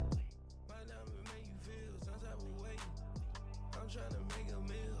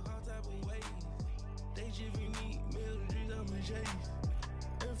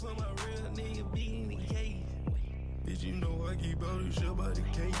And for my real nigga being the case. Bitch, you know I keep all this shit by the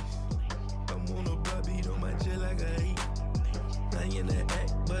case. I'm on a block beat on my jet like a 8. I ain't that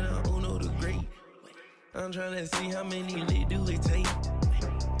act, but I don't know the great. I'm trying to see how many lit do it take.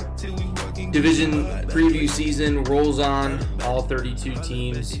 Division preview season rolls on. All 32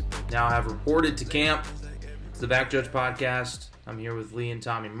 teams now have reported to camp. It's the Back Judge Podcast. I'm here with Lee and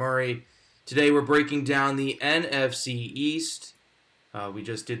Tommy Murray. Today we're breaking down the NFC East. We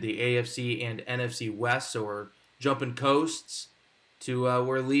just did the AFC and NFC West, so we're jumping coasts to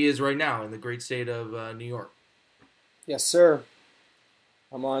where Lee is right now in the great state of New York. Yes, sir.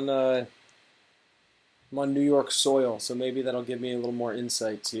 I'm on New York soil, so maybe that'll give me a little more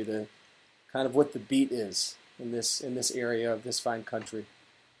insight to the kind of what the beat is in this area of this fine country.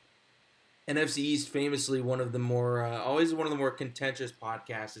 NFC East, famously always one of the more contentious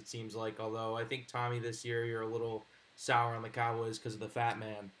podcasts, it seems like. Although I think, Tommy, this year you're a little sour on the Cowboys because of the fat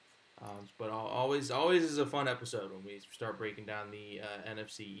man. But always is a fun episode when we start breaking down the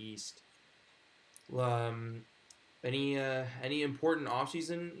NFC East. Any important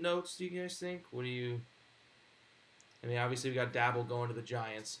offseason notes, do you guys think? Obviously we got Dabble going to the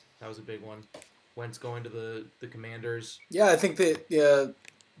Giants. That was a big one. Wentz going to the Commanders. Yeah, I think that the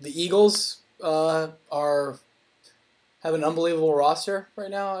Eagles have an unbelievable roster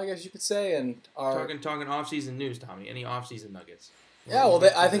right now, I guess you could say, and are talking offseason news, Tommy. Any offseason nuggets? Yeah, well,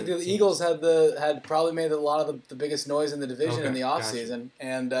 I think the Eagles had probably made a lot of the biggest noise in the division in the offseason. Gotcha.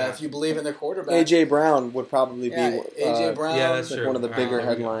 And if you believe in their quarterback, A.J. Brown would probably be A.J. Brown, that's true. One of the bigger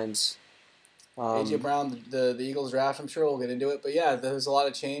headlines. A.J. Brown, the Eagles draft. I'm sure we'll get into it, but yeah, there's a lot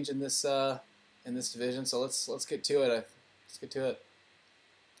of change in this division. So let's get to it. Let's get to it.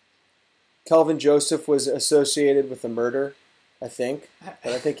 Kelvin Joseph was associated with a murder, I think,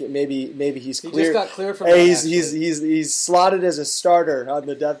 but I think maybe he's clear. He just got cleared from. He's slotted as a starter on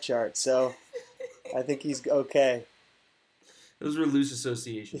the depth chart, so I think he's okay. Those were loose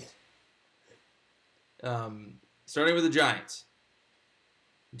associations. Starting with the Giants.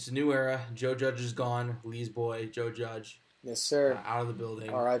 It's a new era. Joe Judge is gone. Lee's boy, Joe Judge. Yes, sir. Out of the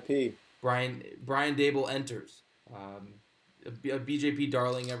building. R.I.P. Brian Dable enters. A BJP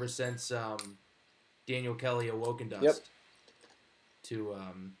darling ever since Daniel Kelly awoke in dust. Yep. To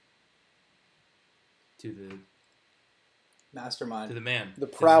the mastermind. To the man. The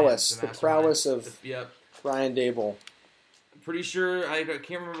prowess of Brian Dable. I'm pretty sure I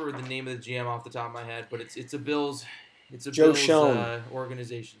can't remember the name of the GM off the top of my head, but it's a Bills. It's a Joe Bills Schoen.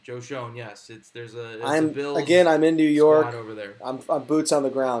 Organization. Joe Schoen, yes. I'm in New York. Over there. I'm boots on the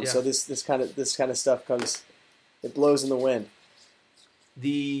ground, yeah. So this kind of stuff comes. It blows in the wind.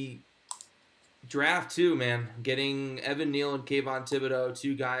 The draft too, man. Getting Evan Neal and Kayvon Thibodeau,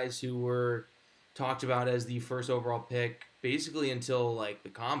 two guys who were talked about as the first overall pick, basically until like the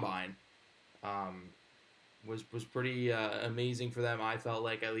combine, was pretty amazing for them. I felt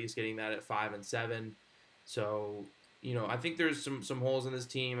like at least getting that at 5 and 7. So. I think there's some holes in this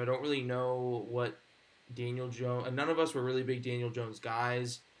team. I don't really know what Daniel Jones... None of us were really big Daniel Jones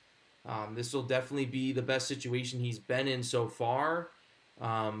guys. This will definitely be the best situation he's been in so far.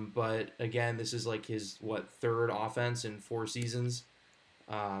 But, again, this is like his, third offense in 4 seasons.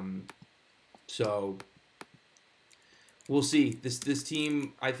 So, we'll see. This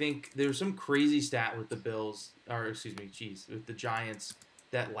team, I think there's some crazy stat with the Bills... with the Giants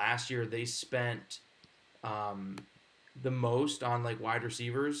that last year they spent... the most on wide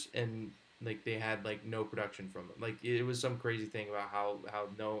receivers, and they had no production from them. It was some crazy thing about how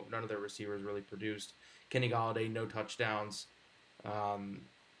none of their receivers really produced. Kenny Golladay, no touchdowns.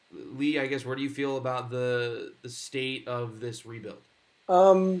 Lee, I guess, where do you feel about the state of this rebuild?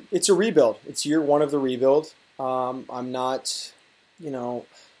 It's a rebuild. It's year 1 of the rebuild. I'm not, Daniel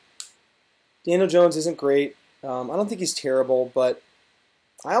Jones isn't great. I don't think he's terrible, but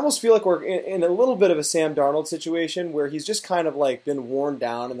I almost feel like we're in a little bit of a Sam Darnold situation where he's just kind of been worn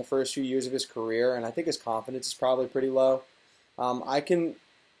down in the first few years of his career, and I think his confidence is probably pretty low. I can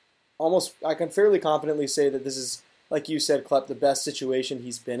fairly confidently say that this is, like you said, Klepp, the best situation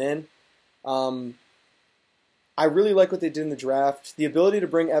he's been in. I really like what they did in the draft. The ability to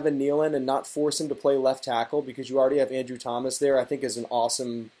bring Evan Neal in and not force him to play left tackle because you already have Andrew Thomas there, I think is an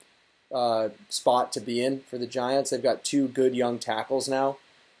awesome spot to be in for the Giants. They've got 2 good young tackles now.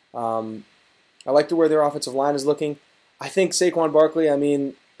 I like where their offensive line is looking. I think Saquon Barkley, I've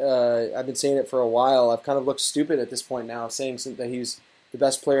been saying it for a while. I've kind of looked stupid at this point now, saying that he's the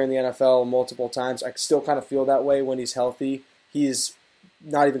best player in the NFL multiple times. I still kind of feel that way when he's healthy. He's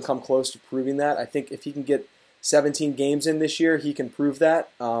not even come close to proving that. I think if he can get 17 games in this year, he can prove that,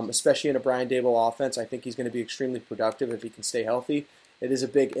 especially in a Brian Daboll offense. I think he's going to be extremely productive if he can stay healthy. It is a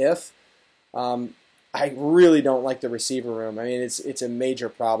big if. I really don't like the receiver room. I mean, it's a major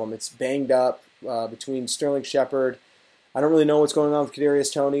problem. It's banged up between Sterling Shepard. I don't really know what's going on with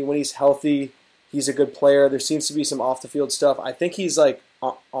Kadarius Toney. When he's healthy, he's a good player. There seems to be some off-the-field stuff. I think he's like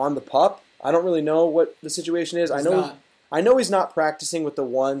on the pup. I don't really know what the situation is. I know he's not practicing with the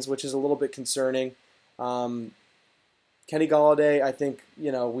ones, which is a little bit concerning. Kenny Golladay, I think,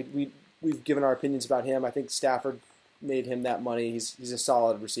 we've given our opinions about him. I think Stafford made him that money. He's a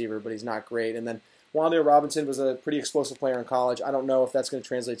solid receiver, but he's not great. And then Wan'Dale Robinson was a pretty explosive player in college. I don't know if that's going to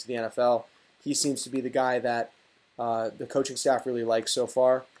translate to the NFL. He seems to be the guy that the coaching staff really likes so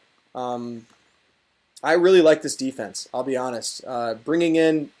far. I really like this defense, I'll be honest. Bringing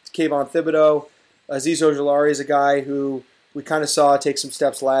in Kayvon Thibodeau, Azeez Ojulari is a guy who we kind of saw take some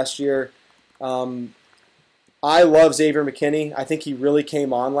steps last year. I love Xavier McKinney. I think he really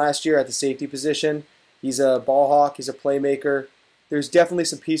came on last year at the safety position. He's a ball hawk. He's a playmaker. There's definitely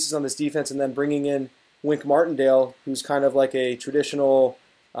some pieces on this defense, and then bringing in Wink Martindale, who's kind of like a traditional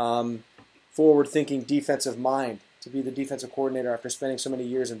forward-thinking defensive mind to be the defensive coordinator after spending so many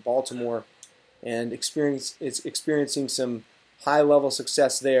years in Baltimore and experiencing some high-level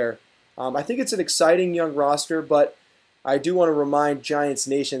success there. I think it's an exciting young roster, but I do want to remind Giants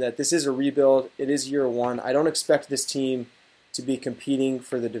Nation that this is a rebuild. It is year one. I don't expect this team to be competing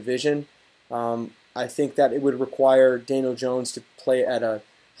for the division. I think that it would require Daniel Jones to play at a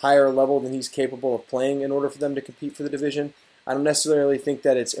higher level than he's capable of playing in order for them to compete for the division. I don't necessarily think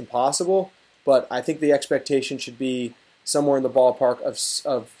that it's impossible, but I think the expectation should be somewhere in the ballpark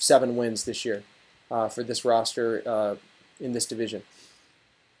of 7 wins this year for this roster in this division.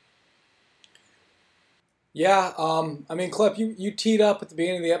 Yeah, I mean, Clip, you teed up at the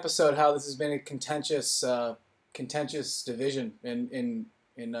beginning of the episode how this has been a contentious division in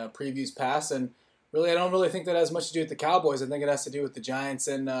previews past, and really, I don't really think that has much to do with the Cowboys. I think it has to do with the Giants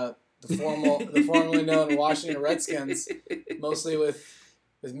and the formerly known Washington Redskins, mostly with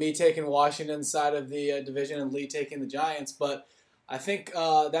me taking Washington's side of the division and Lee taking the Giants. But I think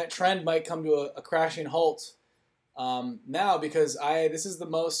that trend might come to a crashing halt now, because this is the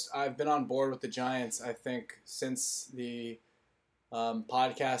most I've been on board with the Giants, I think, since the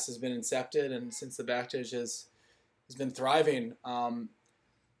podcast has been incepted and since the Backtouch has been thriving.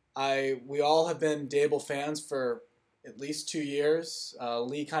 We all have been Daboll fans for at least 2 years.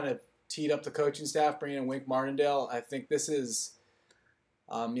 Lee kind of teed up the coaching staff, bringing in Wink Martindale. I think this is,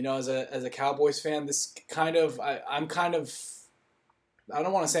 as a Cowboys fan, this kind of, I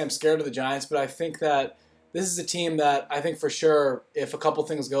don't want to say I'm scared of the Giants, but I think that this is a team that I think for sure, if a couple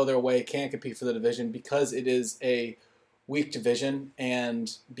things go their way, can compete for the division, because it is a weak division,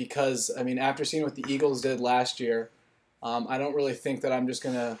 and because, after seeing what the Eagles did last year, I don't really think that I'm just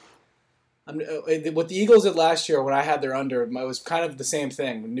going to... what the Eagles did last year when I had their under, it was kind of the same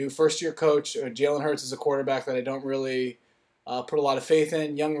thing. New first-year coach, Jalen Hurts is a quarterback that I don't really put a lot of faith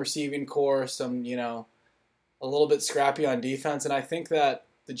in. Young receiving core, some, a little bit scrappy on defense. And I think that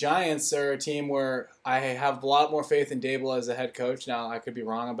the Giants are a team where I have a lot more faith in Daboll as a head coach. Now, I could be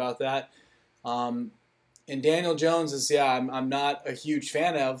wrong about that. And Daniel Jones is, I'm not a huge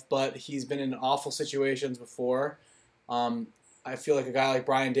fan of, but he's been in awful situations before. I feel like a guy like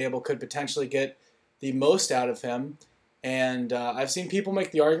Brian Daboll could potentially get the most out of him. And I've seen people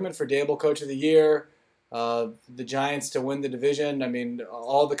make the argument for Daboll Coach of the Year, the Giants to win the division.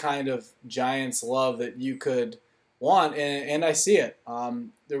 All the kind of Giants love that you could want, and I see it.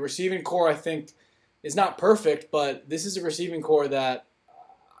 The receiving core, I think, is not perfect, but this is a receiving core that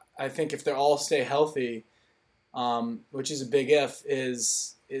I think if they all stay healthy, which is a big if,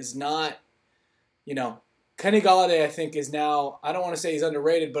 is not, Kenny Golladay, I think, is now, I don't want to say he's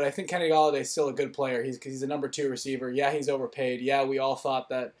underrated, but I think Kenny Golladay is still a good player. He's a number 2 receiver. Yeah, he's overpaid. Yeah, we all thought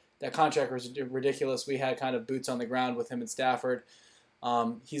that contract was ridiculous. We had kind of boots on the ground with him and Stafford.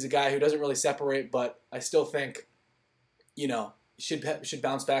 He's a guy who doesn't really separate, but I still think, should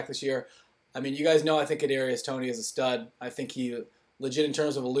bounce back this year. You guys know I think Kadarius Toney is a stud. I think he, legit in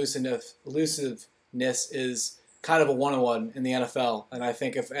terms of elusiveness, is kind of a one-on-one in the NFL. And I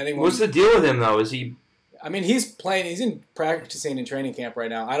think if anyone... What's the deal with him, though? Is he... he's playing. He's in practicing in training camp right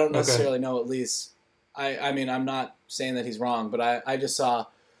now. I don't necessarily know. At least, I'm not saying that he's wrong, but I just saw.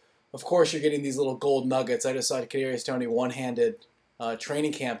 Of course, you're getting these little gold nuggets. I just saw Kadarius Toney one-handed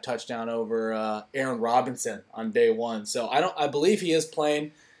training camp touchdown over Aaron Robinson on day 1. So I believe he is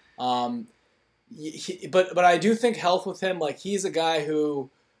playing. But I do think health with him. Like, he's a guy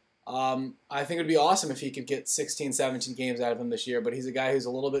who I think it would be awesome if he could get 16, 17 games out of him this year. But he's a guy who's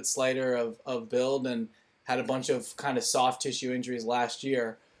a little bit slighter of build, and had a bunch of kind of soft tissue injuries last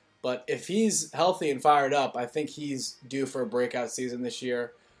year. But if he's healthy and fired up, I think he's due for a breakout season this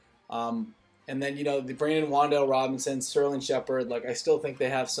year. And then, the Brandon Wandale Robinson, Sterling Shepard, like I still think they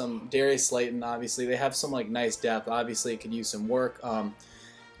have some, Darius Slayton, obviously. They have some nice depth. Obviously, it could use some work.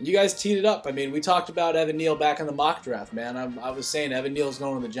 You guys teed it up. I mean, we talked about Evan Neal back in the mock draft, man. I was saying Evan Neal's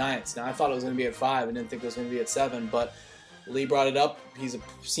going to the Giants. Now, I thought it was going to be at 5. I didn't think it was going to be at 7, but Lee brought it up. He's a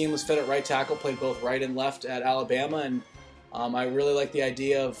seamless fit at right tackle, played both right and left at Alabama, and I really like the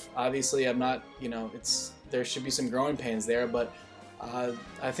idea of, obviously, I'm not, there should be some growing pains there, but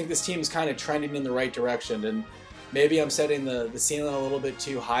I think this team is kind of trending in the right direction, and maybe I'm setting the ceiling a little bit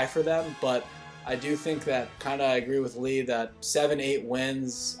too high for them, but I do think that I agree with Lee that 7-8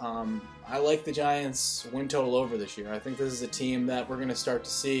 wins. I like the Giants' win total over this year. I think this is a team that we're going to start to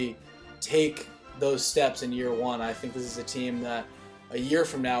see take those steps in year one. I think this is a team that a year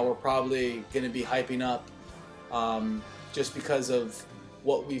from now we're probably going to be hyping up just because of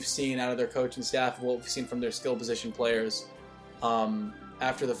what we've seen out of their coaching staff and what we've seen from their skill position players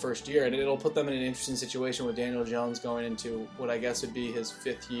after the first year. And it'll put them in an interesting situation with Daniel Jones going into what I guess would be his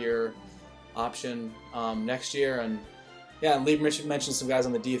 5th year option next year. And Lee mentioned some guys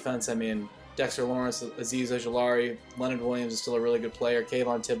on the defense. I mean, Dexter Lawrence, Azeez Ojulari, Leonard Williams is still a really good player.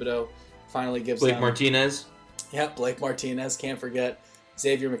 Kayvon Thibodeau finally gives Blake Martinez. Yeah, Blake Martinez. Can't forget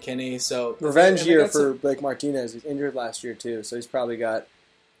Xavier McKinney. So revenge year for Blake Martinez. He's injured last year too, so he's probably got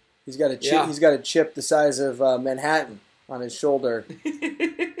a chip. Yeah. He's got a chip the size of Manhattan on his shoulder.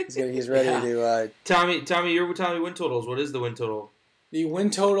 he's ready to. Tommy, your win totals. What is the win total? The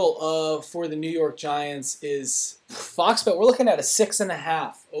win total for the New York Giants is Fox Bet. We're looking at a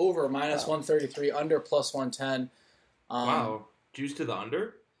 6.5 over -133, under +110. Wow, juice to the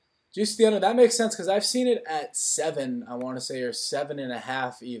under. Juice to the under. That makes sense because I've seen it at 7. I want to say, or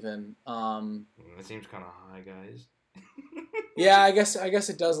 7.5 even. That seems kind of high, guys. Yeah, I guess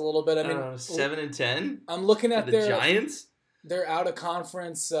it does a little bit. I mean, 7 and 10. I'm looking at the Giants. They're out of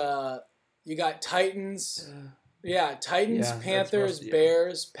conference. You got Titans. Titans, Panthers,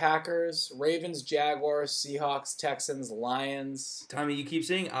 Bears, Packers, Ravens, Jaguars, Seahawks, Texans, Lions. Tommy, you keep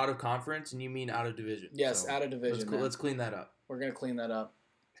saying out of conference, and you mean out of division. Yes, out of division. Let's clean that up. We're gonna clean that up.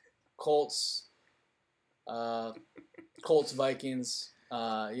 Colts, Vikings.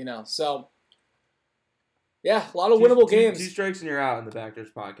 So. Yeah, a lot of winnable games. 2 strikes and you're out in the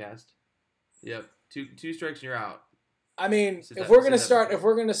Backdoors podcast. Yep, two strikes and you're out. I mean, if we're gonna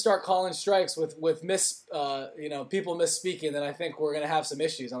start calling strikes with people misspeaking, then I think we're gonna have some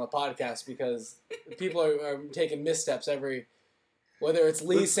issues on the podcast because people are taking missteps every. Whether it's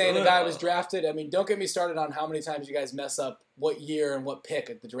Lee saying a guy was drafted, I mean, don't get me started on how many times you guys mess up what year and what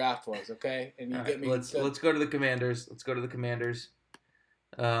pick at the draft was. Okay, and you get me. Let's go to the Commanders.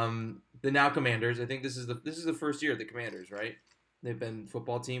 The now Commanders. I think this is the first year of the Commanders, right? They've been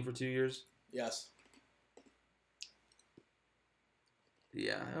football team for 2 years. Yes.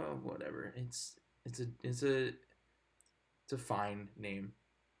 Yeah. Whatever. It's a fine name.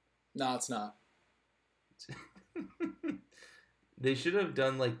 No, it's not. They should have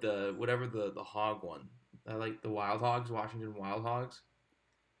done the hog one. I like the Wild Hogs, Washington Wild Hogs.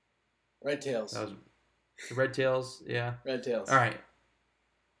 Red Tails. That was the Red Tails. Yeah. Red Tails. All right.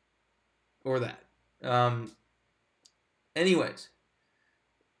 Or that. Anyways,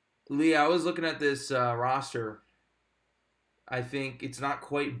 Lee, I was looking at this roster. I think it's not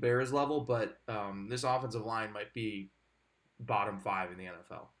quite Bears level, but this offensive line might be bottom 5 in the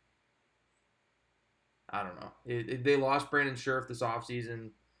NFL. I don't know. They lost Brandon Scherff this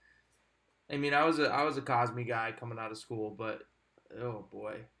offseason. I mean, I was a Cosme guy coming out of school, but oh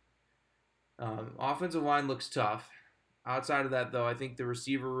boy. Offensive line looks tough. Outside of that, though, I think the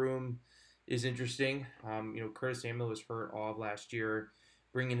receiver room is interesting. Curtis Samuel was hurt all of last year.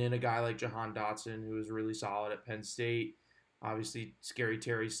 Bringing in a guy like Jahan Dotson, who was really solid at Penn State. Obviously, Scary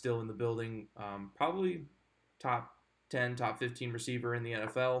Terry's still in the building. Probably top 10, top 15 receiver in the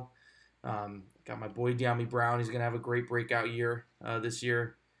NFL. Got my boy De'Ami Brown. He's going to have a great breakout year this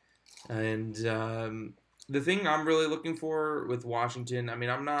year. And the thing I'm really looking for with Washington, I mean,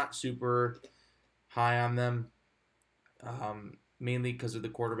 I'm not super high on them. Mainly because of the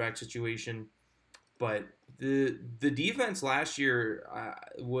quarterback situation. But the defense last year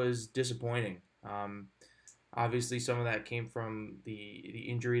was disappointing. Obviously, some of that came from the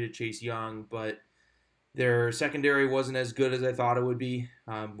injury to Chase Young, but their secondary wasn't as good as I thought it would be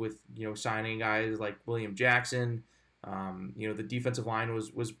with signing guys like William Jackson. The defensive line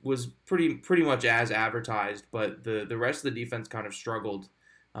was pretty much as advertised, but the rest of the defense kind of struggled,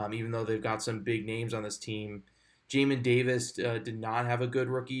 even though they've got some big names on this team. Jamin Davis did not have a good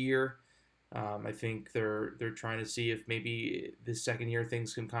rookie year. I think they're trying to see if maybe this second year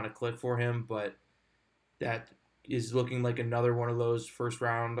things can kind of click for him, but that is looking like another one of those first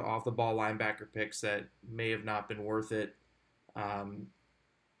round off the ball linebacker picks that may have not been worth it.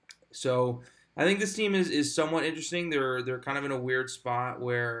 So I think this team is somewhat interesting. They're kind of in a weird spot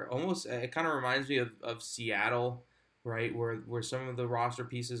where almost it kind of reminds me of Seattle, right? Where some of the roster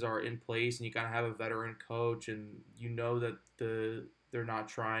pieces are in place and you kind of have a veteran coach and you know that they're not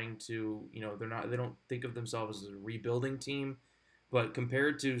trying to, they don't think of themselves as a rebuilding team, but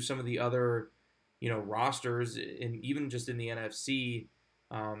compared to some of the other, rosters and even just in the NFC,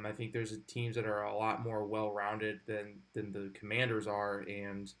 I think there's teams that are a lot more well-rounded than the Commanders are,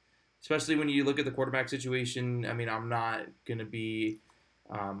 and especially when you look at the quarterback situation. I mean, I'm not going to be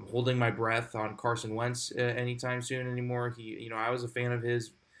holding my breath on Carson Wentz anytime soon anymore. I was a fan of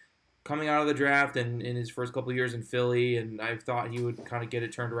his coming out of the draft and in his first couple of years in Philly, and I thought he would kind of get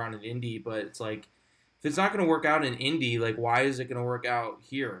it turned around in Indy. But it's like, if it's not going to work out in Indy, like why is it going to work out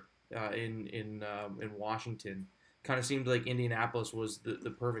here in Washington? Kind of seemed like Indianapolis was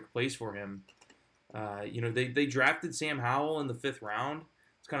the perfect place for him. They drafted Sam Howell in the 5th round.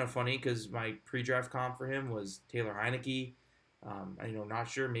 It's kind of funny because my pre-draft comp for him was Taylor Heineke. Not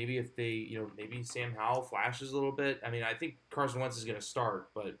sure. Maybe if they, maybe Sam Howell flashes a little bit. I mean, I think Carson Wentz is going to start,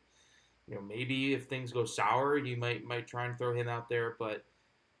 but maybe if things go sour, you might try and throw him out there. But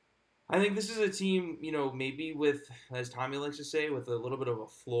I think this is a team, maybe with, as Tommy likes to say, with a little bit of a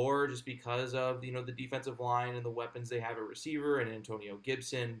floor, just because of the defensive line and the weapons they have at receiver and Antonio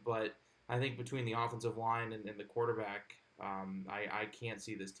Gibson. But I think between the offensive line and the quarterback, I can't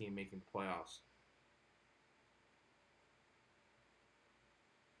see this team making the playoffs.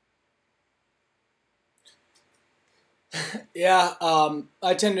 Yeah,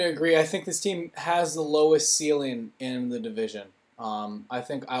 I tend to agree. I think this team has the lowest ceiling in the division. I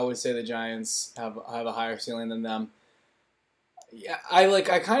think I would say the Giants have a higher ceiling than them. Yeah,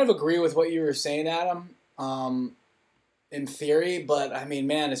 I kind of agree with what you were saying, Adam. In theory, but I mean,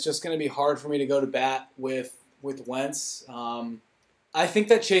 man, it's just going to be hard for me to go to bat with Wentz. I think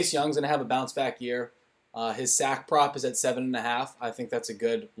that Chase Young's going to have a bounce back year. His sack prop is at 7.5. I think that's a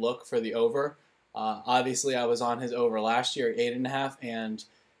good look for the over. Obviously, I was on his over last year at 8.5, and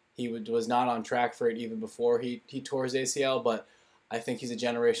he was not on track for it even before he tore his ACL. But I think he's a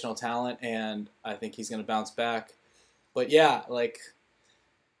generational talent, and I think he's going to bounce back. But yeah,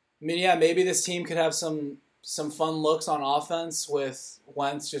 maybe this team could have some fun looks on offense with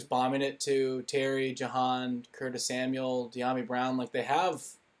Wentz just bombing it to Terry, Jahan, Curtis Samuel, De'Ami Brown. They have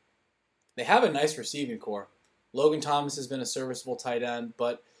a nice receiving core. Logan Thomas has been a serviceable tight end,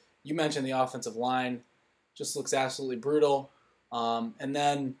 but you mentioned the offensive line just looks absolutely brutal. And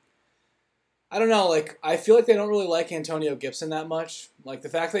then, I don't know, I feel like they don't really like Antonio Gibson that much. The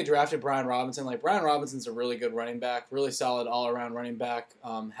fact they drafted Brian Robinson, Brian Robinson's a really good running back, really solid all-around running back,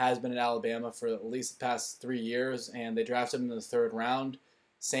 has been at Alabama for at least the past 3 years, and they drafted him in the 3rd round.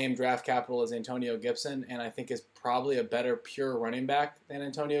 Same draft capital as Antonio Gibson, and I think is probably a better pure running back than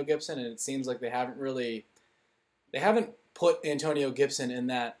Antonio Gibson, and it seems like they haven't put Antonio Gibson in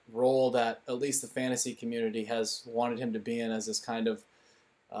that role that at least the fantasy community has wanted him to be in, as this kind of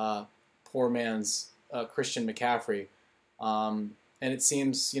poor man's Christian McCaffrey. And it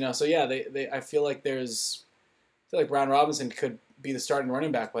seems, I feel like Brian Robinson could be the starting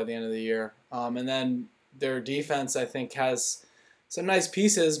running back by the end of the year. And then their defense, I think, has some nice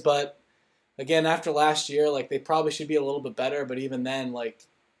pieces, but again, after last year, they probably should be a little bit better. But even then,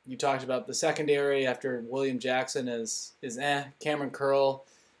 you talked about the secondary after William Jackson is Cameron Curl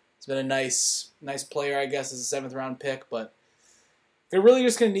has been a nice player, I guess, as a 7th round pick, but they're really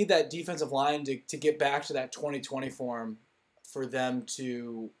just going to need that defensive line to get back to that 2020 form for them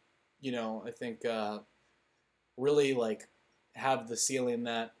to, I think, really have the ceiling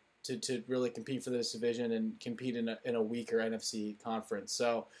that to really compete for this division and compete in a weaker NFC conference.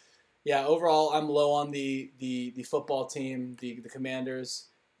 So, yeah, overall, I'm low on the football team, the Commanders.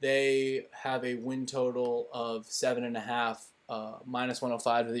 They have a win total of 7.5, minus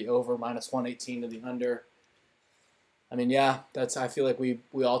 105 to the over, minus 118 to the under. I mean, yeah, I feel like we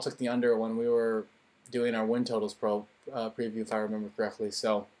all took the under when we were doing our win totals preview, if I remember correctly.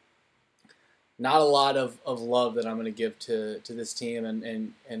 So, not a lot of love that I'm going to give to this team,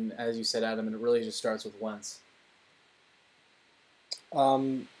 and as you said, Adam, it really just starts with Wentz.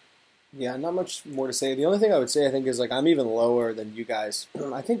 Yeah, not much more to say. The only thing I would say, I think, is I'm even lower than you guys.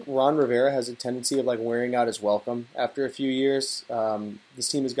 I think Ron Rivera has a tendency of wearing out his welcome after a few years. This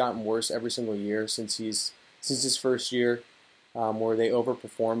team has gotten worse every single year since his first year, where they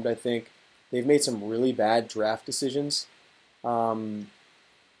overperformed. I think they've made some really bad draft decisions.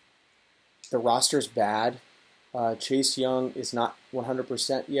 the roster's bad. Chase Young is not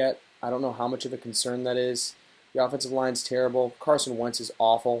 100% yet. I don't know how much of a concern that is. The offensive line's terrible. Carson Wentz is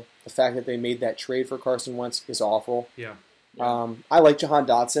awful. The fact that they made that trade for Carson Wentz is awful. Yeah. I like Jahan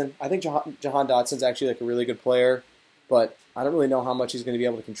Dotson. I think Jahan Dotson's actually like a really good player, but I don't really know how much he's going to be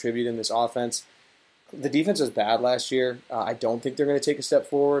able to contribute in this offense. The defense was bad last year. I don't think they're going to take a step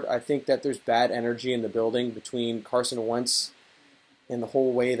forward. I think that there's bad energy in the building between Carson Wentz and the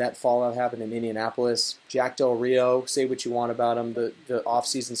whole way that fallout happened in Indianapolis. Jack Del Rio, say what you want about him, the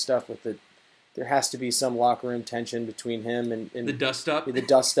offseason stuff with there has to be some locker room tension between him and the dust up. The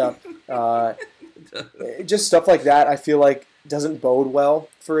dust up. Just stuff like that I feel like doesn't bode well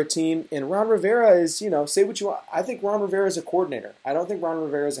for a team. And Ron Rivera is, say what you want. I think Ron Rivera is a coordinator. I don't think Ron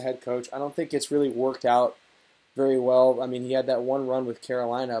Rivera is a head coach. I don't think it's really worked out very well. I mean, he had that one run with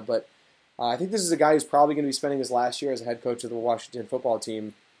Carolina, but I think this is a guy who's probably going to be spending his last year as a head coach of the Washington football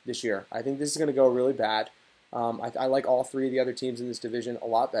team this year. I think this is going to go really bad. I like all three of the other teams in this division a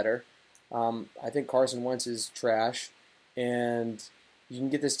lot better. I think Carson Wentz is trash, and you can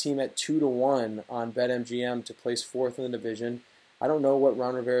get this team at 2-1 on BetMGM to place fourth in the division. I don't know what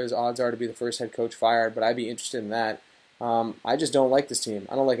Ron Rivera's odds are to be the first head coach fired, but I'd be interested in that. I just don't like this team.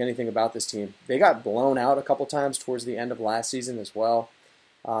 I don't like anything about this team. They got blown out a couple times towards the end of last season as well.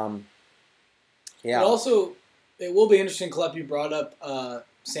 But also, it will be interesting, Klepp, you brought up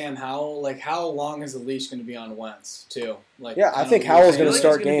Sam Howell. Like, how long is the leash going to be on Wentz, too? Like, I think Howell's going to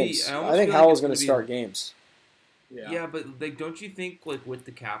start games. I think Howell's going to start games. Yeah, but like, don't you think like with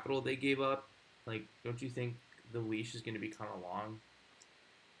the capital they gave up, like, don't you think the leash is going to be kind of long?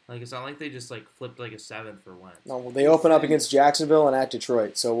 Like, it's not like they just like flipped like a 7th for Wentz. No, well, they open up against Jacksonville and at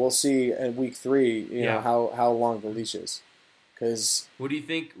Detroit, so we'll see in week 3, you know, how long the leash is. Because what do you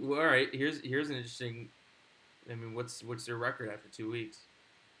think? Well, all right, here's an interesting. I mean, what's their record after 2 weeks?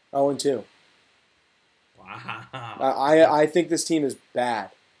 0-2. Wow. I think this team is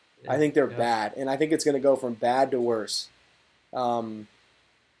bad. I think they're bad, and I think it's going to go from bad to worse. I don't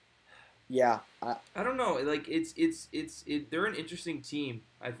know. Like they're an interesting team.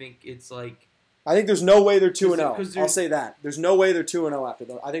 I think it's like. I think there's no way they're 2-0. I'll say that. There's no way they're 2-0 after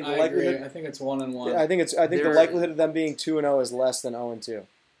them. I think the likelihood. Agree. I think it's 1-1. I think the likelihood of them being 2-0 is less than 0-2.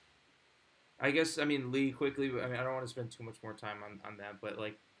 I guess. I mean, Lee, quickly. I mean, I don't want to spend too much more time on that, but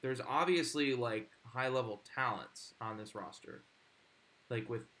like, there's obviously like high level talents on this roster, like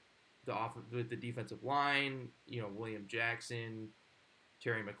with the defensive line, William Jackson,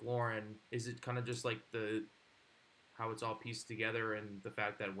 Terry McLaurin. Is it kind of just like how it's all pieced together and the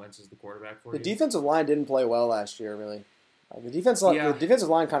fact that Wentz is the quarterback for you? The defensive line didn't play well last year, really. The defensive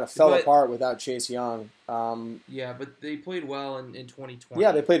line kind of fell apart without Chase Young. But they played well in 2020.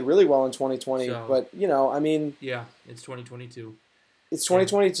 Yeah, they played really well in 2020. So, but, I mean... Yeah, it's 2022. It's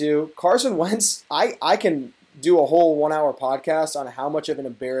 2022. Carson Wentz, I can do a whole 1-hour podcast on how much of an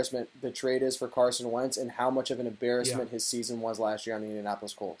embarrassment the trade is for Carson Wentz and how much of an embarrassment his season was last year on the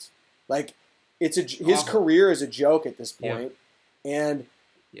Indianapolis Colts. Like, his career is a joke at this point, and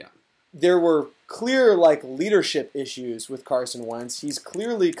there were clear leadership issues with Carson Wentz. He's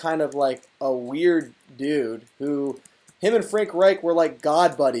clearly kind of like a weird dude who him and Frank Reich were like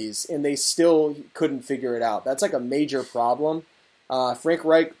god buddies, and they still couldn't figure it out. That's like a major problem. Frank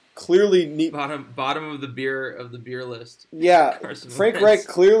Reich clearly bottom of the beer list. Yeah, Frank Reich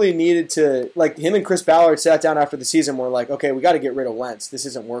clearly needed to him and Chris Ballard sat down after the season. Were like, okay, we got to get rid of Wentz. This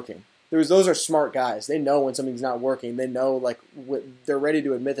isn't working. Those are smart guys. They know when something's not working. They know they're ready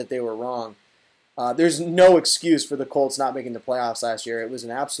to admit that they were wrong. There's no excuse for the Colts not making the playoffs last year. It was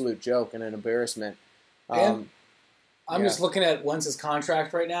an absolute joke and an embarrassment. I'm just looking at Wentz's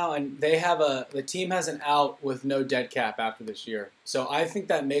contract right now, and the team has an out with no dead cap after this year. So I think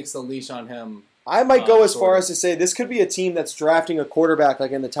that makes the leash on him. I might go as far as to say this could be a team that's drafting a quarterback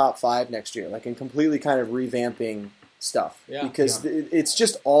in the top 5 next year, and completely kind of revamping stuff. Yeah, because it's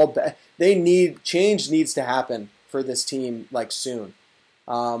just all bad. Change needs to happen for this team soon.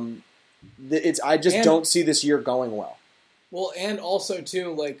 I don't see this year going well. Well, and also,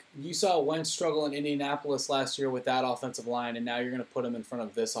 too, you saw Wentz struggle in Indianapolis last year with that offensive line, and now you're going to put him in front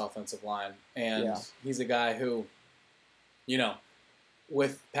of this offensive line. And he's a guy who,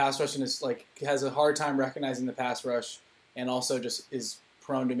 with pass rush and has a hard time recognizing the pass rush and also just is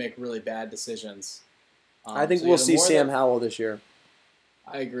prone to make really bad decisions. I think we'll see Sam Howell this year.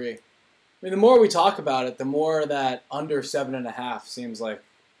 I agree. I mean, the more we talk about it, the more that under 7.5 seems like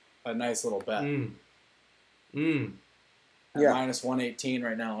a nice little bet. Minus 118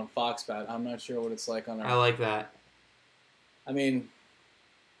 right now on Fox Bet. I'm not sure what it's like on our... I like that. I mean,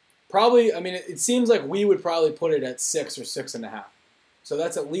 probably... I mean, it seems like we would probably put it at 6 or 6.5. So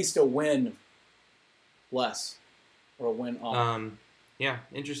that's at least a win less, or a win off. Yeah,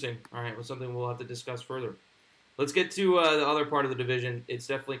 interesting. All right, well, something we'll have to discuss further. Let's get to the other part of the division. It's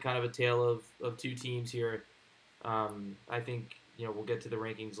definitely kind of a tale of two teams here. I think we'll get to the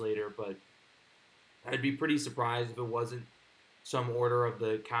rankings later, but I'd be pretty surprised if it wasn't some order of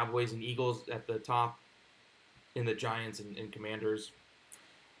the Cowboys and Eagles at the top, and the Giants and Commanders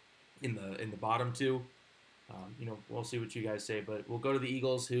in the bottom two. We'll see what you guys say, but we'll go to the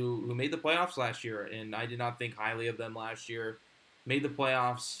Eagles who made the playoffs last year, and I did not think highly of them last year. Made the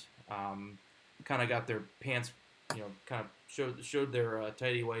playoffs, kind of got their pants, kind of showed their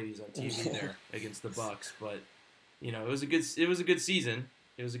tighty whities on TV there against the Bucs, but it was a good season.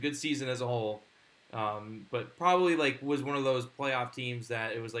 It was a good season as a whole, but probably was one of those playoff teams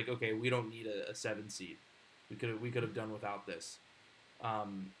that it was like, okay, we don't need a 7 seed. We could have done without this,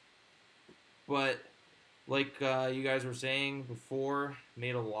 but. Like you guys were saying before,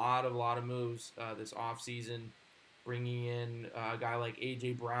 made a lot of moves this offseason, bringing in a guy like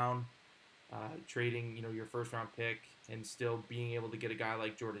A.J. Brown, trading your first-round pick, and still being able to get a guy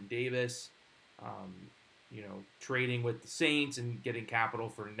like Jordan Davis, trading with the Saints and getting capital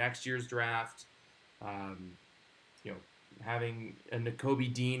for next year's draft, having a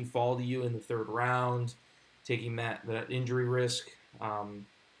Nakobe Dean fall to you in the 3rd round, taking that injury risk.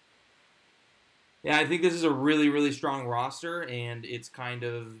 Yeah, I think this is a really, really strong roster, and it's kind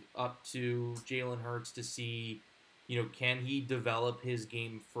of up to Jalen Hurts to see, can he develop his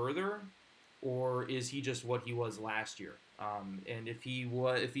game further, or is he just what he was last year? And if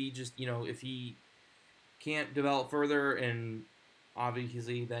he can't develop further, and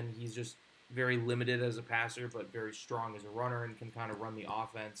obviously then he's just very limited as a passer, but very strong as a runner, and can kind of run the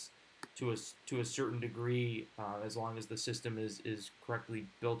offense to a certain degree, as long as the system is correctly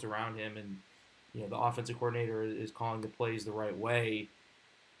built around him, and the offensive coordinator is calling the plays the right way.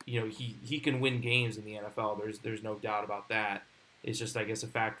 He can win games in the NFL. There's no doubt about that. It's just, I guess, a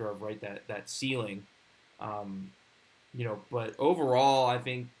factor of that ceiling. But overall, I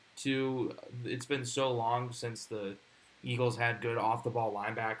think too, it's been so long since the Eagles had good off the ball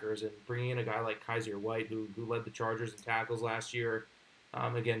linebackers, and bringing in a guy like Kaiser White, who led the Chargers in tackles last year.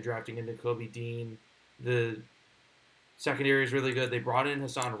 Again, drafting into Kobe Dean. The secondary is really good. They brought in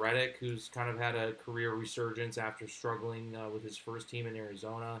Hassan Reddick, who's kind of had a career resurgence after struggling with his first team in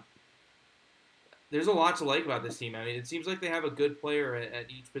Arizona. There's a lot to like about this team. I mean, it seems like they have a good player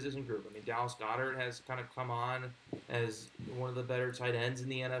at each position group. I mean, Dallas Goedert has kind of come on as one of the better tight ends in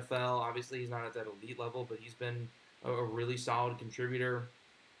the NFL. Obviously, he's not at that elite level, but he's been a really solid contributor.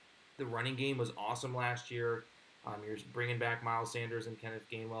 The running game was awesome last year. You're bringing back Miles Sanders and Kenneth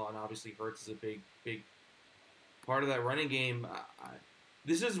Gainwell, and obviously Hurts is a big part of that running game.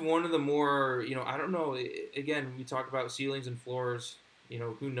 This is one of the more, I don't know. Again, we talk about ceilings and floors.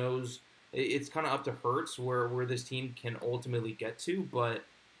 Who knows? It's kind of up to Hurts where this team can ultimately get to. But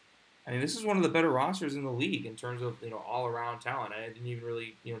I mean, this is one of the better rosters in the league in terms of all around talent. I didn't even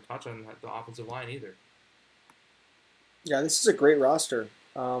really touch on the offensive line either. Yeah, this is a great roster.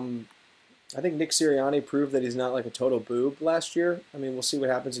 I think Nick Sirianni proved that he's not like a total boob last year. I mean, we'll see what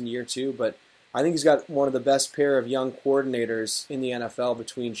happens in year 2, but I think he's got one of the best pair of young coordinators in the NFL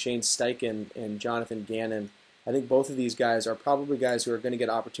between Shane Steichen and Jonathan Gannon. I think both of these guys are probably guys who are going to get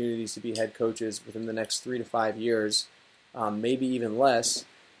opportunities to be head coaches within the next 3 to 5 years, maybe even less.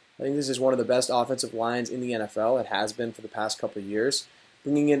 I think this is one of the best offensive lines in the NFL. It has been for the past couple of years.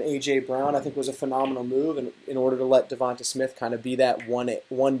 Bringing in A.J. Brown, I think, was a phenomenal move in order to let Devonta Smith kind of be that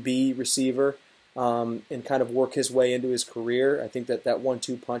 1B receiver and kind of work his way into his career. I think that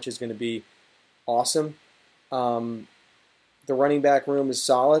 1-2 punch is going to be awesome. The running back room is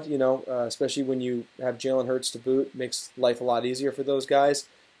solid, especially when you have Jalen Hurts to boot. Makes life a lot easier for those guys.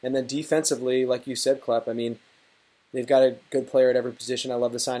 And then defensively, like you said, Klepp, I mean, they've got a good player at every position. I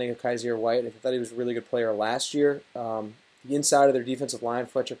love the signing of Kaiser White. I thought he was a really good player last year. The inside of their defensive line,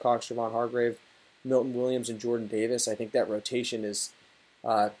 Fletcher Cox, Javon Hargrave, Milton Williams, and Jordan Davis, I think that rotation is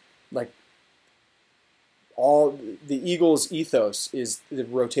all the Eagles' ethos is the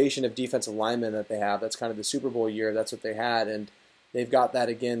rotation of defensive linemen that they have. That's kind of the Super Bowl year. That's what they had, and they've got that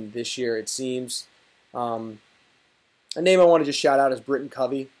again this year, it seems. A name I want to just shout out is Britton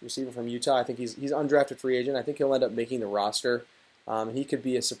Covey, receiver from Utah. I think he's undrafted free agent. I think he'll end up making the roster. He could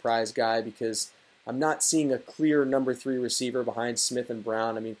be a surprise guy because I'm not seeing a clear number 3 receiver behind Smith and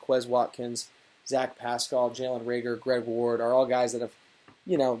Brown. I mean, Quez Watkins, Zach Pascal, Jalen Reagor, Greg Ward are all guys that have,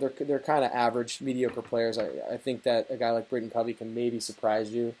 they're kind of average, mediocre players. I think that a guy like Britton Covey can maybe surprise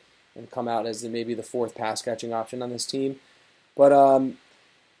you and come out as maybe the 4th pass-catching option on this team. But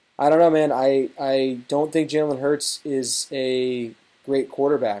I don't know, man. I don't think Jalen Hurts is a great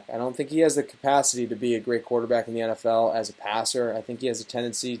quarterback. I don't think he has the capacity to be a great quarterback in the NFL as a passer. I think he has a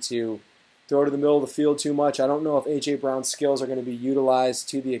tendency to throw to the middle of the field too much. I don't know if A.J. Brown's skills are going to be utilized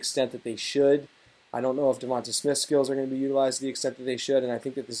to the extent that they should. I don't know if Devonta Smith's skills are going to be utilized to the extent that they should, and I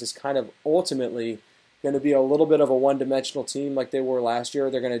think that this is kind of ultimately going to be a little bit of a one-dimensional team like they were last year.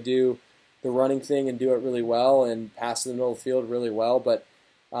 They're going to do the running thing and do it really well and pass in the middle of the field really well, but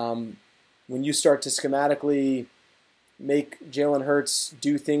when you start to schematically make Jalen Hurts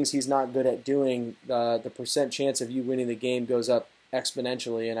do things he's not good at doing, the percent chance of you winning the game goes up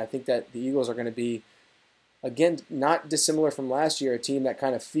exponentially, and I think that the Eagles are going to be, again, not dissimilar from last year, a team that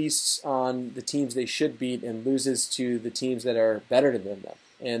kind of feasts on the teams they should beat and loses to the teams that are better than them.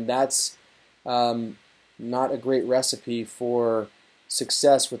 And that's not a great recipe for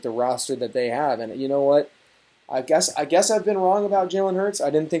success with the roster that they have. And you know what? I guess I've been wrong about Jalen Hurts. I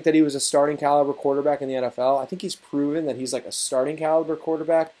didn't think that he was a starting caliber quarterback in the NFL. I think he's proven that he's like a starting caliber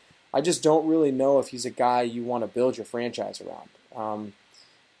quarterback. I just don't really know if he's a guy you want to build your franchise around.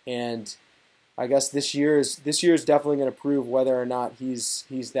 And I guess this year is definitely going to prove whether or not he's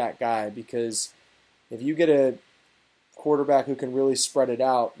that guy, because if you get a quarterback who can really spread it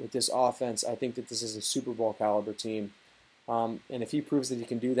out with this offense, I think that this is a Super Bowl caliber team. And if he proves that he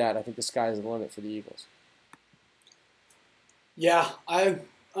can do that, I think the sky is the limit for the Eagles. Yeah,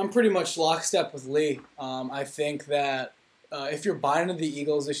 I'm pretty much lockstep with Lee. I think that if you're buying into the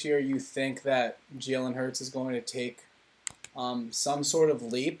Eagles this year, you think that Jalen Hurts is going to take some sort of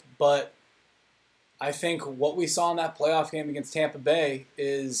leap. But I think what we saw in that playoff game against Tampa Bay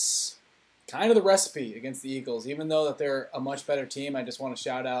is kind of the recipe against the Eagles. Even though that they're a much better team, I just want to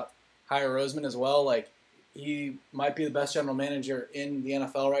shout out Hire Roseman as well. Like, he might be the best general manager in the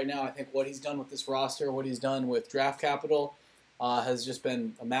NFL right now. I think what he's done with this roster, what he's done with draft capital, has just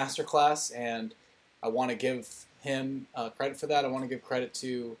been a masterclass, and I want to give him credit for that. I want to give credit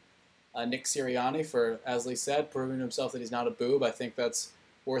to Nick Sirianni for, as Lee said, proving to himself that he's not a boob. I think that's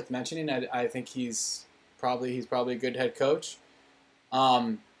worth mentioning. I think he's probably a good head coach.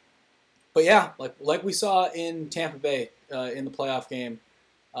 But yeah, like we saw in Tampa Bay in the playoff game,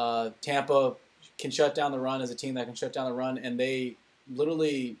 Tampa can shut down the run as a team that can shut down the run, and they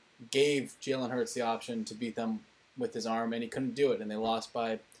literally gave Jalen Hurts the option to beat them with his arm, and he couldn't do it, and they lost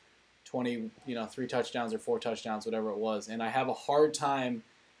by 3 touchdowns or 4 touchdowns, whatever it was. And I have a hard time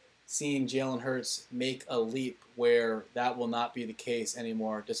seeing Jalen Hurts make a leap where that will not be the case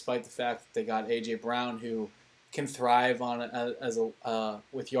anymore, despite the fact that they got A.J. Brown, who can thrive on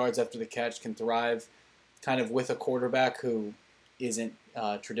with yards after the catch, can thrive kind of with a quarterback who isn't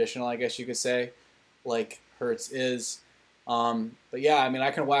traditional, I guess you could say, like Hurts is. But yeah, I mean,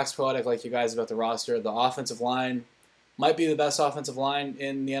 I can wax poetic like you guys about the roster. The offensive line might be the best offensive line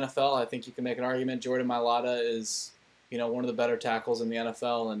in the NFL. I think you can make an argument. Jordan Mailata is, one of the better tackles in the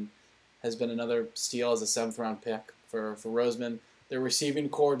NFL and has been another steal as a 7th-round pick for Roseman. Their receiving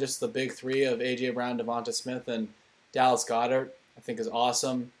core, just the big three of A.J. Brown, Devonta Smith, and Dallas Goedert, I think is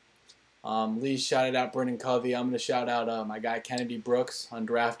awesome. Lee shouted out Brendan Covey. I'm going to shout out my guy Kennedy Brooks,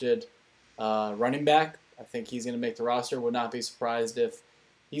 undrafted running back. I think he's going to make the roster. Would not be surprised if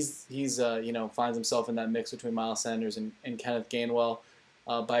he's finds himself in that mix between Miles Sanders and Kenneth Gainwell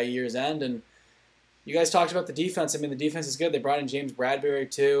by year's end. And you guys talked about the defense. I mean, the defense is good. They brought in James Bradbury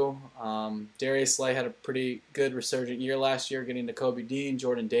too. Darius Slay had a pretty good resurgent year last year, getting to Kobe Dean,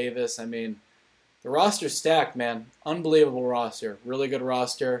 Jordan Davis. I mean, the roster's stacked, man. Unbelievable roster. Really good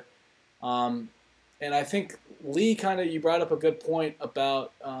roster. And I think Lee you brought up a good point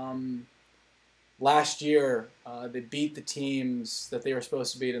about last year, they beat the teams that they were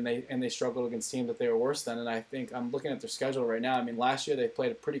supposed to beat, and they struggled against teams that they were worse than. And I think I'm looking at their schedule right now. I mean, last year they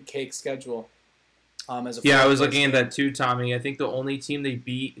played a pretty cake schedule. I was looking at that too, Tommy. I think the only team they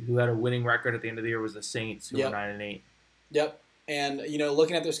beat who had a winning record at the end of the year was the Saints, who were 9-8. Yep. And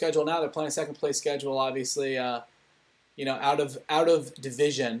looking at their schedule now, they're playing a second place schedule. Obviously, out of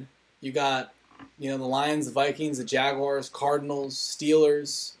division, you got the Lions, the Vikings, the Jaguars, Cardinals,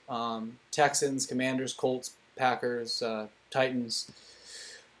 Steelers, Texans, Commanders, Colts, Packers, Titans,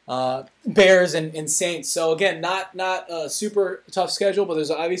 Bears, and Saints. So again, not a super tough schedule, but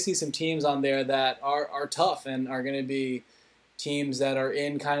there's obviously some teams on there that are tough and are going to be teams that are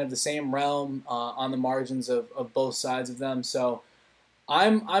in kind of the same realm on the margins of both sides of them. So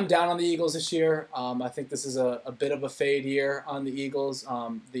I'm down on the Eagles this year. I think this is a bit of a fade year on the Eagles.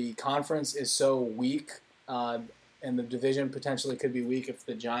 The conference is so weak, and the division potentially could be weak if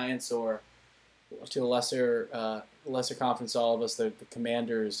the Giants, or to a lesser conference, all of us, the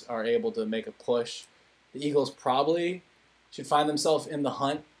Commanders, are able to make a push. The Eagles probably should find themselves in the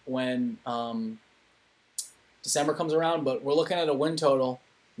hunt when December comes around, but we're looking at a win total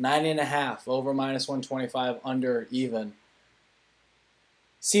 9.5 over -125 under even.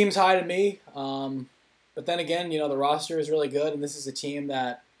 Seems high to me, but then again, the roster is really good, and this is a team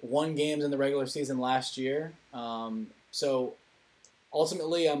that won games in the regular season last year. So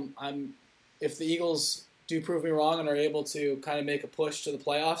ultimately, if the Eagles do prove me wrong and are able to kind of make a push to the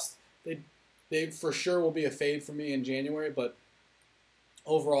playoffs, they for sure will be a fade for me in January. But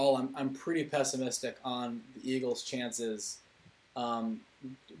overall, I'm pretty pessimistic on the Eagles' chances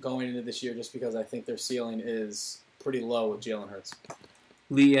going into this year, just because I think their ceiling is pretty low with Jalen Hurts.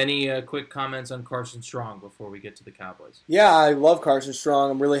 Lee, any quick comments on Carson Strong before we get to the Cowboys? Yeah, I love Carson Strong.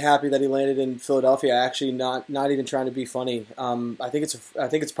 I'm really happy that he landed in Philadelphia. Actually, not even trying to be funny. I think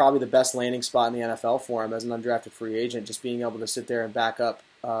it's probably the best landing spot in the NFL for him as an undrafted free agent. Just being able to sit there and back up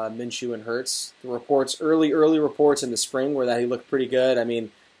Minshew and Hurts. The early reports in the spring were that he looked pretty good. I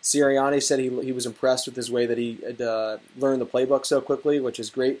mean, Sirianni said he was impressed with his way that he had learned the playbook so quickly, which is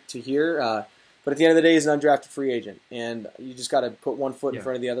great to hear. But at the end of the day, he's an undrafted free agent, and you just got to put one foot in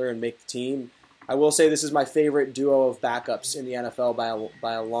front of the other and make the team. I will say this is my favorite duo of backups in the NFL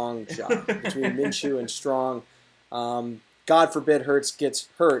by a long shot, between Minshew and Strong. God forbid Hurts gets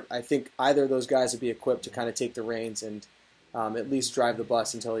hurt. I think either of those guys would be equipped to kind of take the reins and at least drive the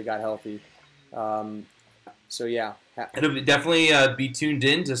bus until he got healthy. So, yeah. It'll definitely be tuned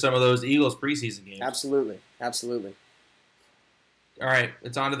in to some of those Eagles preseason games. Absolutely. All right,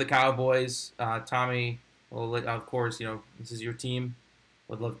 it's on to the Cowboys. Tommy, of course, this is your team.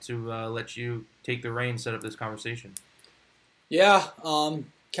 Would love to let you take the reins, set up this conversation. Yeah,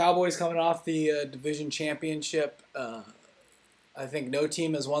 Cowboys coming off the division championship. I think no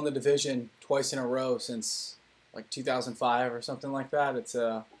team has won the division twice in a row since like 2005 or something like that.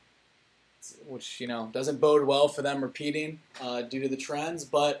 Which doesn't bode well for them repeating due to the trends,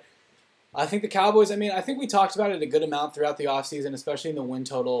 but I think the Cowboys, I think we talked about it a good amount throughout the offseason, especially in the win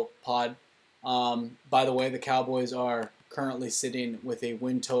total pod. By the way, the Cowboys are currently sitting with a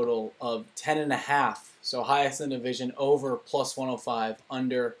win total of 10.5, so highest in the division, over +105,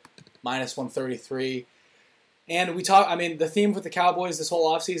 under -133. And the theme with the Cowboys this whole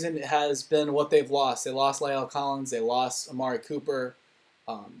offseason has been what they've lost. They lost La'el Collins, they lost Amari Cooper,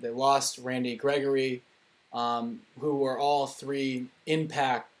 they lost Randy Gregory, who were all three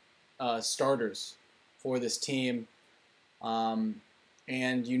impact starters for this team,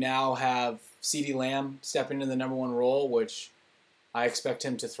 and you now have CeeDee Lamb stepping into the number one role, which I expect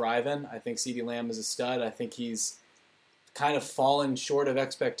him to thrive in. I think CeeDee Lamb is a stud. I think he's kind of fallen short of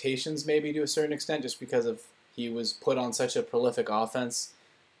expectations, maybe to a certain extent, just because he was put on such a prolific offense.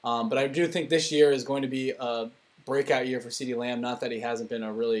 But I do think this year is going to be a breakout year for CeeDee Lamb. Not that he hasn't been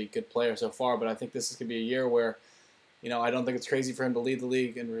a really good player so far, but I think this is going to be a year where I don't think it's crazy for him to lead the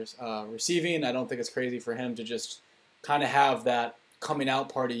league in receiving. I don't think it's crazy for him to just kind of have that coming out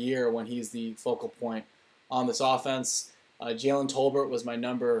party year when he's the focal point on this offense. Jalen Tolbert was my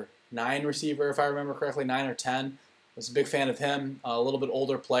number 9 receiver, if I remember correctly, 9 or 10. I was a big fan of him, a little bit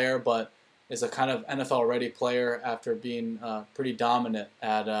older player, but is a kind of NFL-ready player after being pretty dominant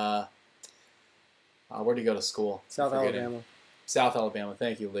at, where did he go to school? South Alabama. South Alabama,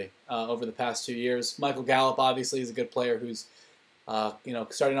 thank you, Lee. Over the past 2 years, Michael Gallup obviously is a good player who's,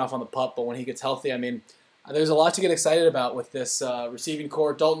 starting off on the pup, but when he gets healthy, there's a lot to get excited about with this receiving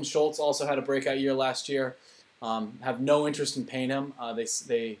core. Dalton Schultz also had a breakout year last year. Have no interest in paying him.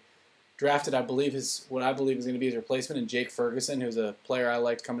 They drafted, what I believe is going to be his replacement in Jake Ferguson, who's a player I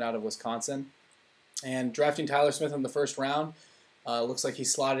liked coming out of Wisconsin. And drafting Tyler Smith in the first round, looks like he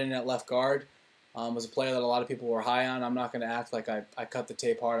slotted in at left guard. Was a player that a lot of people were high on. I'm not going to act like I cut the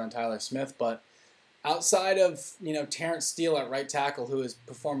tape hard on Tyler Smith, but outside of Terrence Steele at right tackle, who has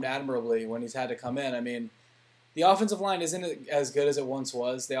performed admirably when he's had to come in, the offensive line isn't as good as it once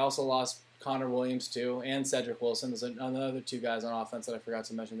was. They also lost Connor Williams too, and Cedric Wilson. There's another 2 guys on offense that I forgot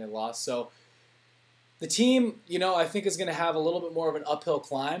to mention they lost. So the team, I think is going to have a little bit more of an uphill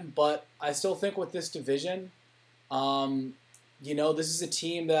climb, but I still think with this division, this is a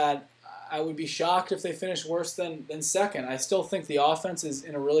team that I would be shocked if they finish worse than second. I still think the offense is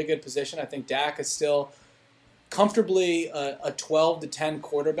in a really good position. I think Dak is still comfortably a 12-10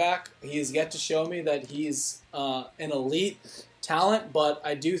 quarterback. He has yet to show me that he's an elite talent, but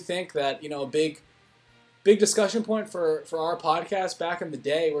I do think that a big discussion point for our podcast back in the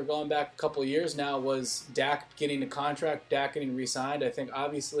day, we're going back a couple of years now, was Dak getting a contract, Dak getting re-signed. I think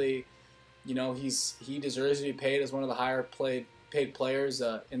obviously, he deserves to be paid as one of the higher paid players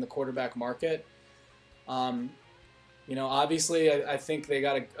in the quarterback market. Obviously, I think they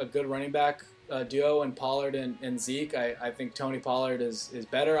got a good running back duo in Pollard and Zeke. I think Tony Pollard is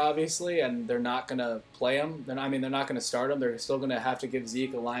better, obviously, and they're not going to play him. They're not going to start him. They're still going to have to give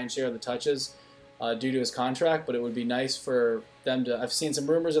Zeke a lion's share of the touches due to his contract, but it would be nice for them to – I've seen some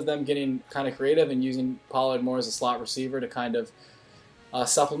rumors of them getting kind of creative and using Pollard more as a slot receiver to kind of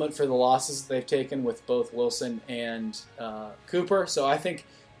supplement for the losses they've taken with both Wilson and Cooper. So I think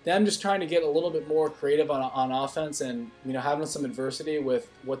 – them just trying to get a little bit more creative on offense and having some adversity with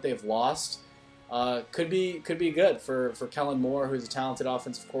what they've lost could be good for Kellen Moore, who's a talented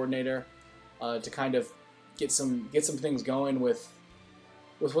offensive coordinator, to kind of get some things going with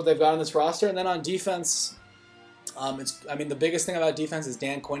what they've got on this roster. And then on defense, the biggest thing about defense is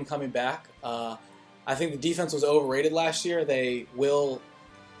Dan Quinn coming back. I think the defense was overrated last year.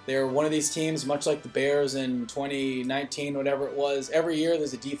 They're one of these teams, much like the Bears in 2019, whatever it was. Every year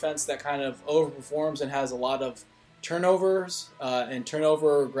there's a defense that kind of overperforms and has a lot of turnovers, and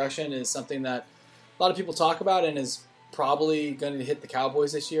turnover regression is something that a lot of people talk about and is probably going to hit the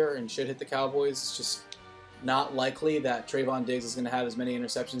Cowboys this year and should hit the Cowboys. It's just not likely that Trayvon Diggs is going to have as many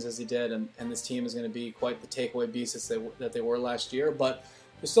interceptions as he did, and this team is going to be quite the takeaway beasts that they were last year. But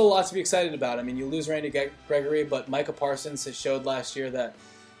there's still lots to be excited about. I mean, you lose Randy Gregory, but Micah Parsons has showed last year that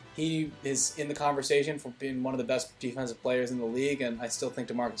he is in the conversation for being one of the best defensive players in the league, and I still think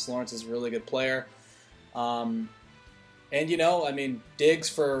DeMarcus Lawrence is a really good player. Diggs,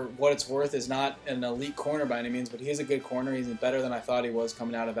 for what it's worth, is not an elite corner by any means, but he's a good corner. He's better than I thought he was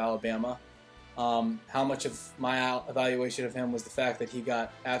coming out of Alabama. How much of my evaluation of him was the fact that he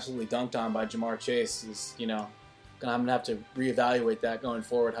got absolutely dunked on by Jamar Chase is, I'm going to have to reevaluate that going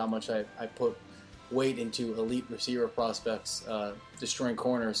forward, how much I put weight into elite receiver prospects destroying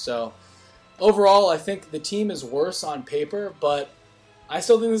corners. So overall, I think the team is worse on paper, but I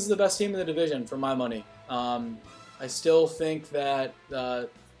still think this is the best team in the division for my money. I still think that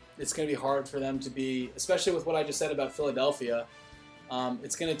it's going to be hard for them to be, especially with what I just said about Philadelphia.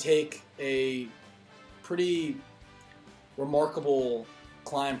 It's going to take a pretty remarkable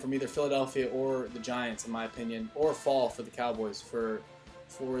climb from either Philadelphia or the Giants, in my opinion, or a fall for the Cowboys for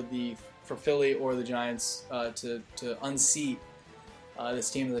Philly or the Giants to unseat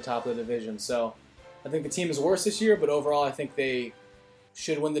this team at the top of the division. So I think the team is worse this year, but overall I think they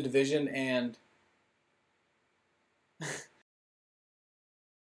should win the division. And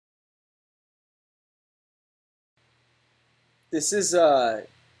This is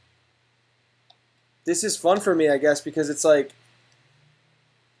fun for me, I guess, because it's like,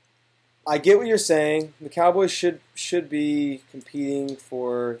 I get what you're saying. The Cowboys should be competing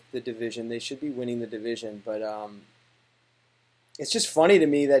for the division. They should be winning the division. But it's just funny to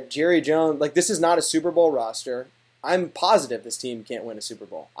me that Jerry Jones, this is not a Super Bowl roster. I'm positive this team can't win a Super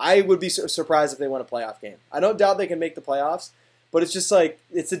Bowl. I would be surprised if they won a playoff game. I don't doubt they can make the playoffs, but it's just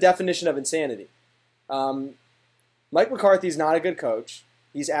it's the definition of insanity. Mike McCarthy's not a good coach.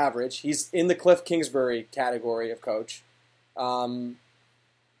 He's average. He's in the Cliff Kingsbury category of coach.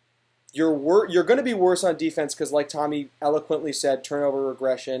 You're going to be worse on defense because, like Tommy eloquently said, turnover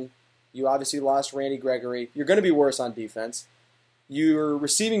regression. You obviously lost Randy Gregory. You're going to be worse on defense. Your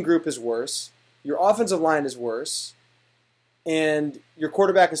receiving group is worse. Your offensive line is worse. And your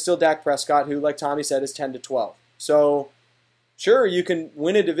quarterback is still Dak Prescott, who, like Tommy said, is 10-12. So, sure, you can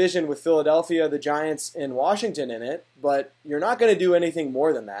win a division with Philadelphia, the Giants, and Washington in it, but you're not going to do anything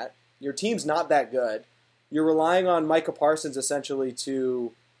more than that. Your team's not that good. You're relying on Micah Parsons, essentially,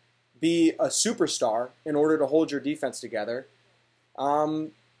 to be a superstar in order to hold your defense together.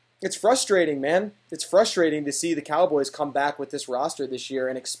 It's frustrating, man. It's frustrating to see the Cowboys come back with this roster this year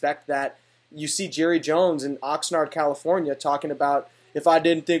and expect that. You see Jerry Jones in Oxnard, California, talking about, if I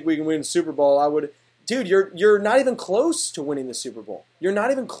didn't think we can win the Super Bowl, I would. Dude, you're not even close to winning the Super Bowl. You're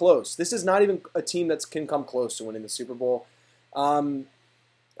not even close. This is not even a team that can come close to winning the Super Bowl.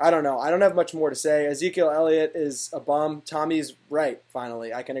 I don't know. I don't have much more to say. Ezekiel Elliott is a bum. Tommy's right,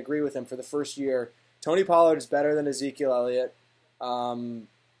 finally. I can agree with him for the first year. Tony Pollard is better than Ezekiel Elliott.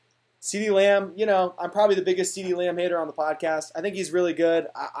 CeeDee Lamb, I'm probably the biggest CeeDee Lamb hater on the podcast. I think he's really good.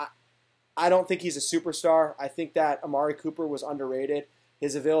 I don't think he's a superstar. I think that Amari Cooper was underrated.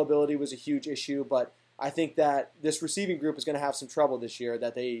 His availability was a huge issue, but I think that this receiving group is going to have some trouble this year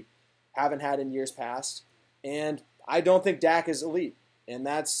that they haven't had in years past. And I don't think Dak is elite. And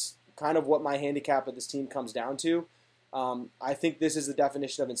that's kind of what my handicap of this team comes down to. I think this is the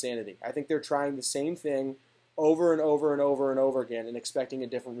definition of insanity. I think they're trying the same thing over and over and over and over again and expecting a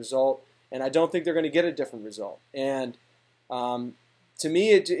different result. And I don't think they're going to get a different result. And to me,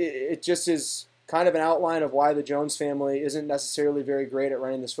 it just is kind of an outline of why the Jones family isn't necessarily very great at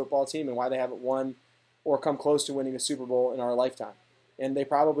running this football team and why they haven't won or come close to winning a Super Bowl in our lifetime. And they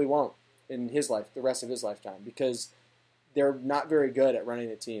probably won't. in the rest of his lifetime, because they're not very good at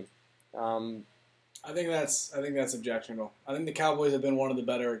running a team. I think that's objectionable. I think the Cowboys have been one of the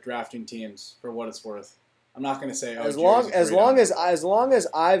better drafting teams for what it's worth. I'm not going to say as long as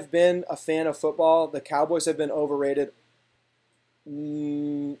I've been a fan of football, the Cowboys have been overrated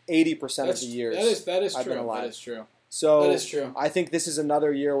 80% of the years. That is I've true. been alive. That is true. So that is true. I think this is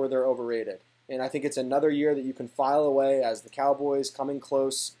another year where they're overrated, and I think it's another year that you can file away as the Cowboys coming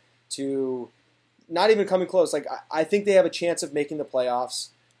close to, not even coming close. Like I think they have a chance of making the playoffs.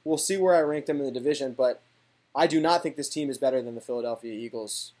 We'll see where I rank them in the division, but I do not think this team is better than the Philadelphia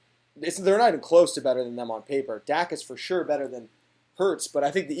Eagles. They're not even close to better than them on paper. Dak is for sure better than Hurts, but I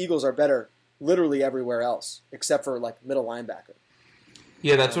think the Eagles are better literally everywhere else except for like middle linebacker.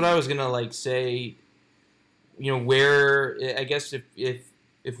 Yeah, that's what I was gonna say. Where I guess if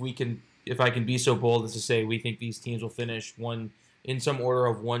I can be so bold as to say we think these teams will finish one in some order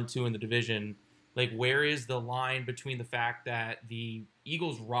of 1-2 in the division. Like, where is the line between the fact that the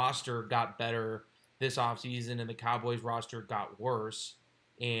Eagles roster got better this offseason and the Cowboys roster got worse,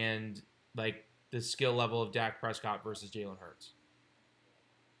 and like the skill level of Dak Prescott versus Jalen Hurts?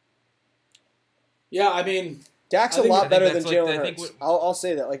 Yeah, I mean, Dak's a lot better than Jalen Hurts. I'll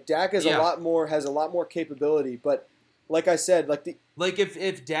say that. Like, Dak is has a lot more capability, but like I said,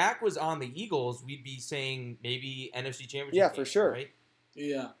 if Dak was on the Eagles, we'd be saying maybe NFC Championship. Yeah, for sure. Right?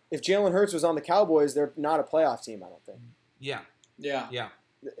 Yeah. If Jalen Hurts was on the Cowboys, they're not a playoff team, I don't think. Yeah. Yeah,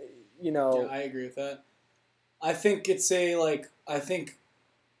 I agree with that. I think I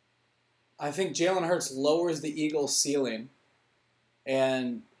think Jalen Hurts lowers the Eagles' ceiling,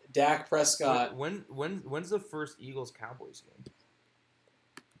 and Dak Prescott. When's the first Eagles-Cowboys game?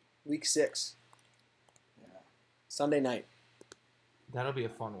 Week 6. Yeah. Sunday night. That'll be a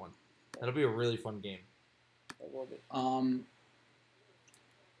fun one. That'll be a really fun game. It will be.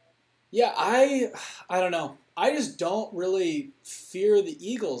 Yeah, I don't know. I just don't really fear the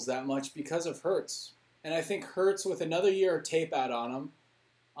Eagles that much because of Hurts. And I think Hurts, with another year of tape out on him,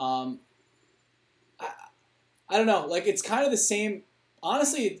 I don't know. Like, it's kind of the same.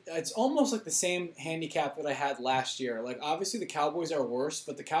 Honestly, it's almost like the same handicap that I had last year. Like, obviously the Cowboys are worse,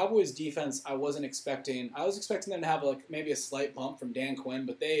 but the Cowboys defense I wasn't expecting. I was expecting them to have maybe a slight bump from Dan Quinn,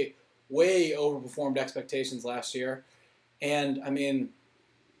 but they way overperformed expectations last year. And I mean,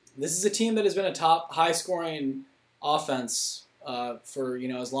 this is a team that has been a top high-scoring offense for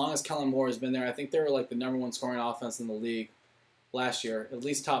as long as Kellen Moore has been there. I think they were like the number one scoring offense in the league last year, at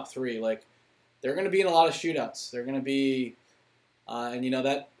least top 3. Like, they're going to be in a lot of shootouts. They're going to be, and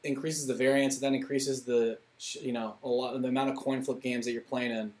that increases the variance. That increases the the amount of coin flip games that you're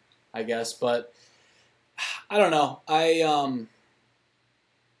playing in, I guess. But I don't know. I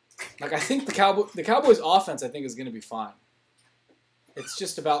think the Cowboys offense I think is going to be fine. It's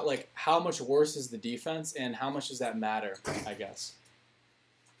just about how much worse is the defense and how much does that matter, I guess.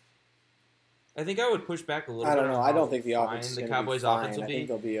 I think I would push back a little bit. I don't know. I don't think the offense is the going Cowboys' to be fine. offense will be. I think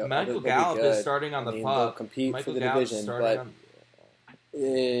they'll be. Michael Gallup is starting on the pup. They'll compete for the division, but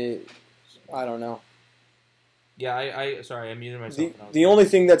I don't know. Yeah, sorry, I muted myself. The only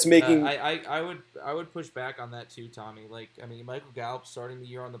thing that's making I would push back on that too, Tommy. Michael Gallup starting the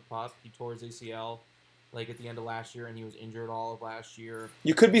year on the pup. He tore his ACL at the end of last year, and he was injured all of last year.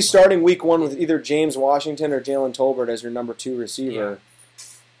 You could be starting week 1 with either James Washington or Jalen Tolbert as your number 2 receiver.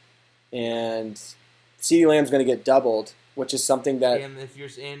 Yeah. And CeeDee Lamb's going to get doubled, which is something that... And if you're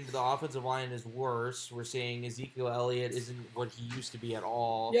saying the offensive line is worse, we're saying Ezekiel Elliott isn't what he used to be at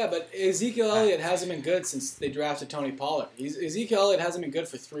all. Yeah, but Ezekiel Elliott hasn't been good since they drafted Tony Pollard. Ezekiel Elliott hasn't been good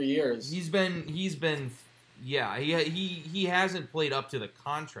for 3 years. He hasn't played up to the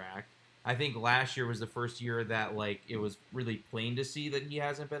contract. I think last year was the first year that it was really plain to see that he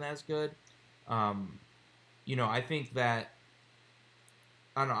hasn't been as good. I think that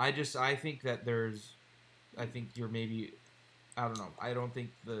I don't know. I think that I think you're maybe. I don't know. I don't think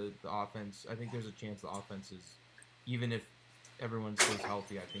the offense. I think there's a chance the offense is, even if everyone stays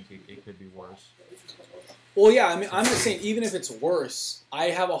healthy, I think it could be worse. Well, yeah. I mean, I'm just saying, even if it's worse, I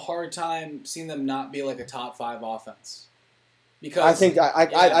have a hard time seeing them not be a top 5 offense. Because I think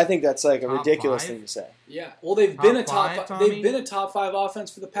that's a top ridiculous 5? thing to say. Yeah. Well, they've been a top 5. They've been a top 5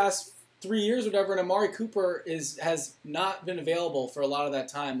 offense for the past 3 years, or whatever. And Amari Cooper has not been available for a lot of that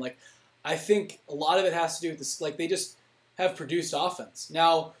time. I think a lot of it has to do with this. They just have produced offense.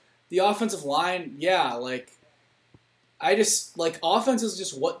 Now, the offensive line, offense is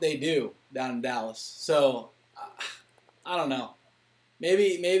just what they do down in Dallas. So, I don't know.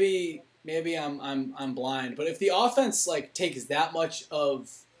 Maybe I'm blind. But if the offense takes that much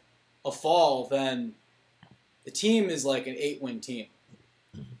of a fall, then the team is an 8-win team.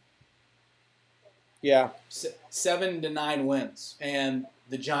 Yeah. 7 to 9 wins, and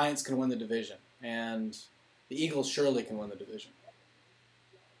the Giants can win the division, and the Eagles surely can win the division.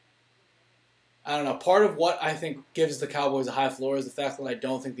 I don't know. Part of what I think gives the Cowboys a high floor is the fact that I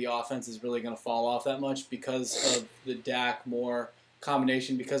don't think the offense is really going to fall off that much because of the Dak Moore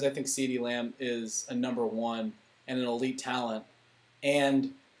combination, because I think CeeDee Lamb is a number one and an elite talent.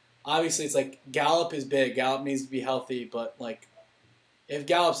 And obviously it's like Gallup is big. Gallup needs to be healthy, but like if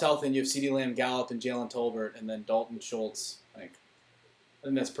Gallup's healthy and you have CeeDee Lamb, Gallup, and Jalen Tolbert, and then Dalton Schultz, like I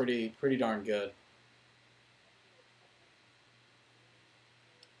think that's pretty darn good.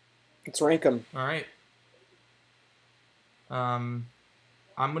 Let's rank them. All right. I'm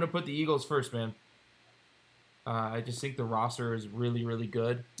going to put the Eagles first, man. I just think the roster is really, really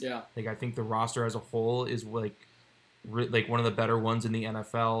good. Yeah. Like I think the roster as a whole is like one of the better ones in the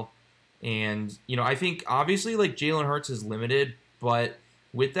NFL. And, you know, I think obviously like Jalen Hurts is limited, but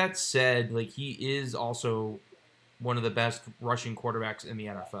with that said, like he is also one of the best rushing quarterbacks in the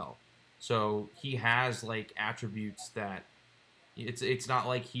NFL. So he has like attributes that it's not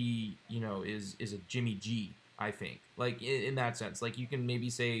like he, you know, is a Jimmy G, I think. Like in that sense, like you can maybe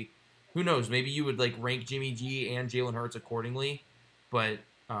say, who knows, maybe you would like rank Jimmy G and Jalen Hurts accordingly, but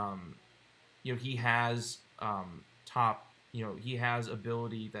you know, he has he has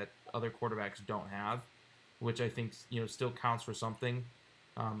ability that other quarterbacks don't have, which I think, you know, still counts for something.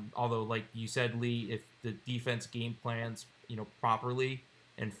 Although, like you said, Lee, if the defense game plans, you know, properly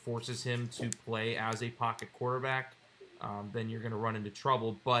and forces him to play as a pocket quarterback, then you're going to run into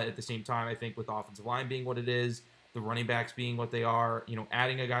trouble. But at the same time, I think with the offensive line being what it is, the running backs being what they are, you know,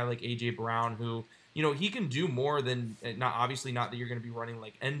 adding a guy like A.J. Brown who, you know, he can do more than, not that you're going to be running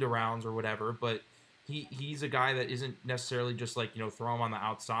like end arounds or whatever, but he's a guy that isn't necessarily just like, you know, throw him on the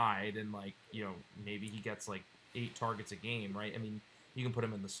outside and like, you know, maybe he gets like 8 targets a game, right? I mean, you can put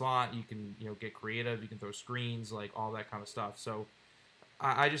him in the slot, you can, you know, get creative, you can throw screens, like all that kind of stuff. So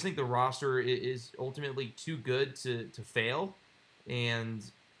I just think the roster is ultimately too good to fail, and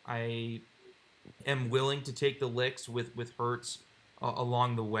I am willing to take the licks with Hurts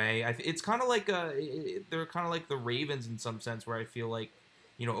along the way. It's kind of like they're kind of like the Ravens in some sense, where I feel like,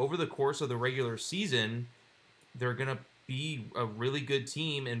 you know, over the course of the regular season, they're gonna be a really good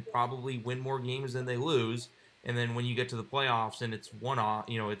team and probably win more games than they lose. And then when you get to the playoffs and it's one-off,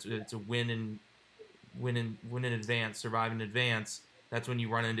 you know, it's a win in advance, survive in advance. That's when you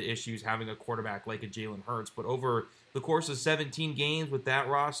run into issues having a quarterback like a Jalen Hurts. But over the course of 17 games with that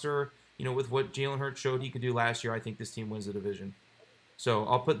roster, you know, with what Jalen Hurts showed he could do last year, I think this team wins the division. So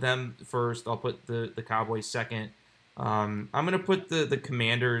I'll put them first. I'll put the Cowboys second. I'm going to put the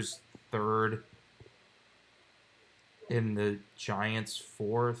Commanders third and the Giants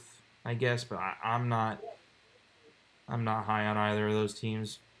fourth, I guess. But I'm not high on either of those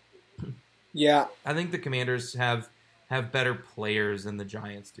teams. Yeah. I think the Commanders have better players than the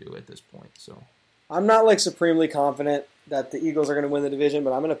Giants do at this point. So I'm not like supremely confident that the Eagles are going to win the division,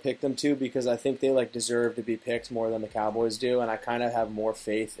 but I'm going to pick them too because I think they like deserve to be picked more than the Cowboys do, and I kind of have more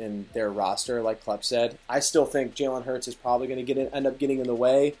faith in their roster, like Klepp said. I still think Jalen Hurts is probably going to end up getting in the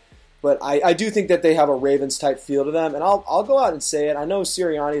way, but I do think that they have a Ravens-type feel to them, and I'll go out and say it. I know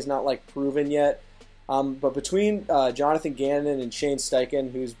Sirianni's not like proven yet, but between Jonathan Gannon and Shane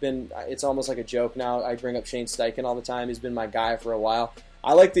Steichen, who's been, it's almost like a joke now, I bring up Shane Steichen all the time. He's been my guy for a while.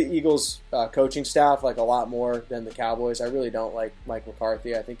 I like the Eagles coaching staff like a lot more than the Cowboys. I really don't like Mike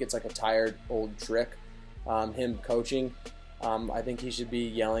McCarthy. I think it's like a tired old trick, him coaching. I think he should be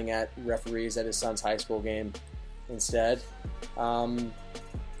yelling at referees at his son's high school game instead. I'm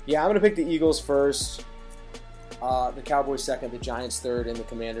going to pick the Eagles first, the Cowboys second, the Giants third, and the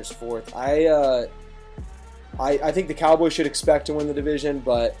Commanders fourth. I think the Cowboys should expect to win the division,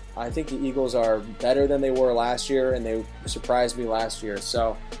 but I think the Eagles are better than they were last year, and they surprised me last year.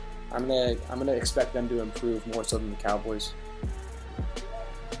 So I'm gonna expect them to improve more so than the Cowboys.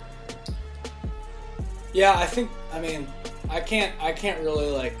 Yeah, I can't really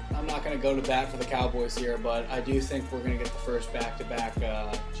like. I'm not going to go to bat for the Cowboys here, but I do think we're going to get the first back-to-back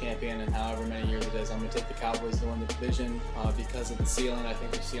champion in however many years it is. I'm going to take the Cowboys to win the division because of the ceiling. I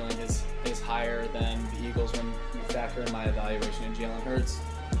think the ceiling is higher than the Eagles when you factor in my evaluation of Jalen Hurts.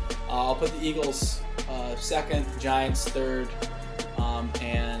 I'll put the Eagles second, Giants third,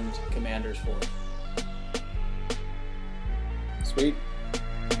 and Commanders fourth. Sweet.